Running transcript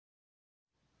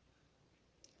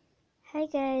Hi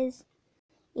guys,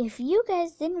 if you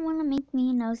guys didn't want to make me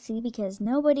an OC because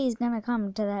nobody's gonna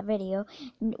come to that video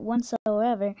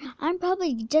whatsoever, I'm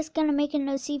probably just gonna make an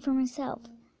OC for myself.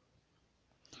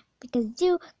 Because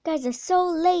you guys are so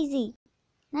lazy.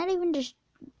 Not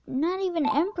even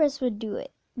Empress would do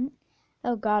it.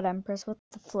 Oh god, Empress, what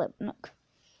the flip? Look.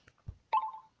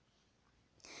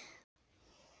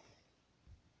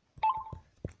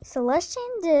 So let's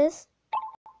change this.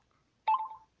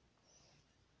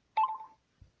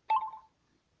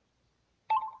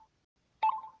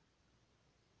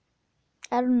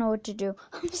 I don't know what to do.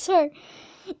 I'm sorry.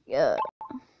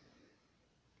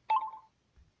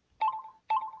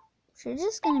 She's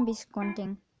just gonna be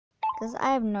squinting. Because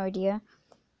I have no idea.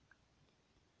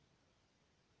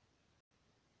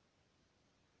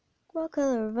 What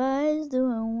color of eyes do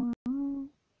I want?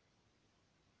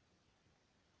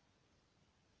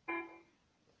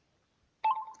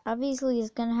 Obviously,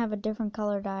 it's gonna have a different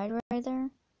color dyed right there.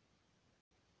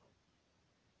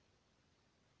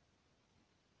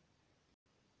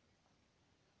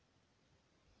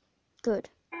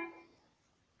 Good.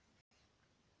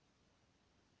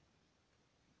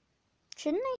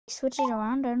 Shouldn't I switch it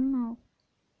around? I don't know.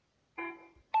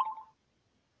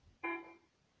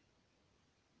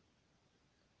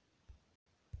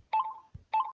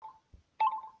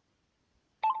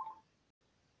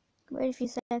 Wait a few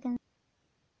seconds.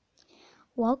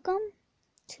 Welcome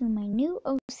to my new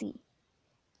OC.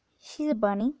 She's a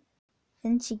bunny.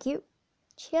 Isn't she cute?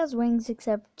 She has wings,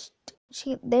 except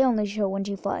they only show when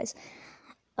she flies.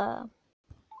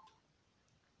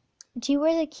 She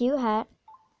wears a cute hat.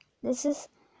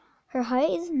 Her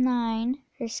height is 9.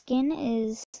 Her skin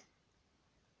is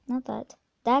not that.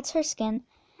 That's her skin.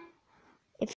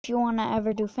 If you wanna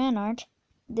ever do fan art,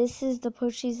 this is the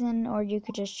push she's in, or you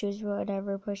could just choose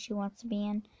whatever push she wants to be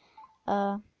in.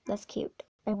 That's cute.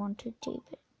 I want to keep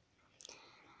it.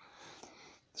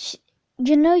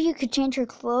 You could change her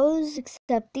clothes,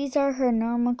 except these are her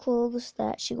normal clothes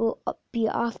that she will be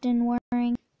often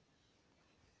wearing.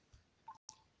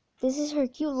 This is her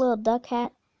cute little duck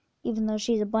hat, even though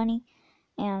she's a bunny,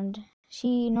 and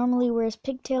she normally wears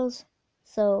pigtails,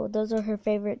 so those are her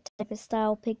favorite type of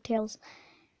style, pigtails.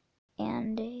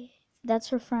 And that's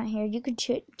her front hair. You could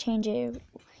change it.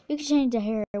 You could change the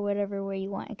hair whatever way you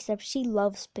want, except she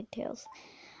loves pigtails.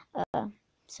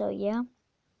 So yeah,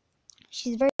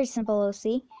 she's very simple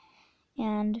OC,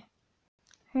 and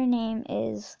her name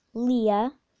is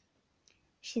Leah.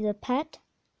 She's a pet,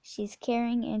 she's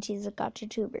caring, and she's a gacha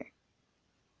tuber.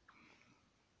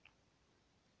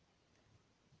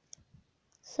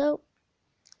 So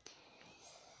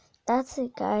that's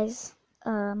it, guys.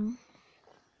 Hope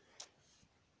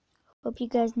you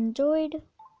guys enjoyed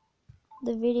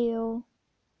the video.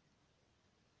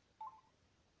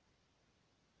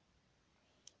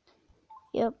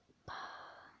 Yep.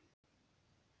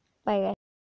 Bye, guys.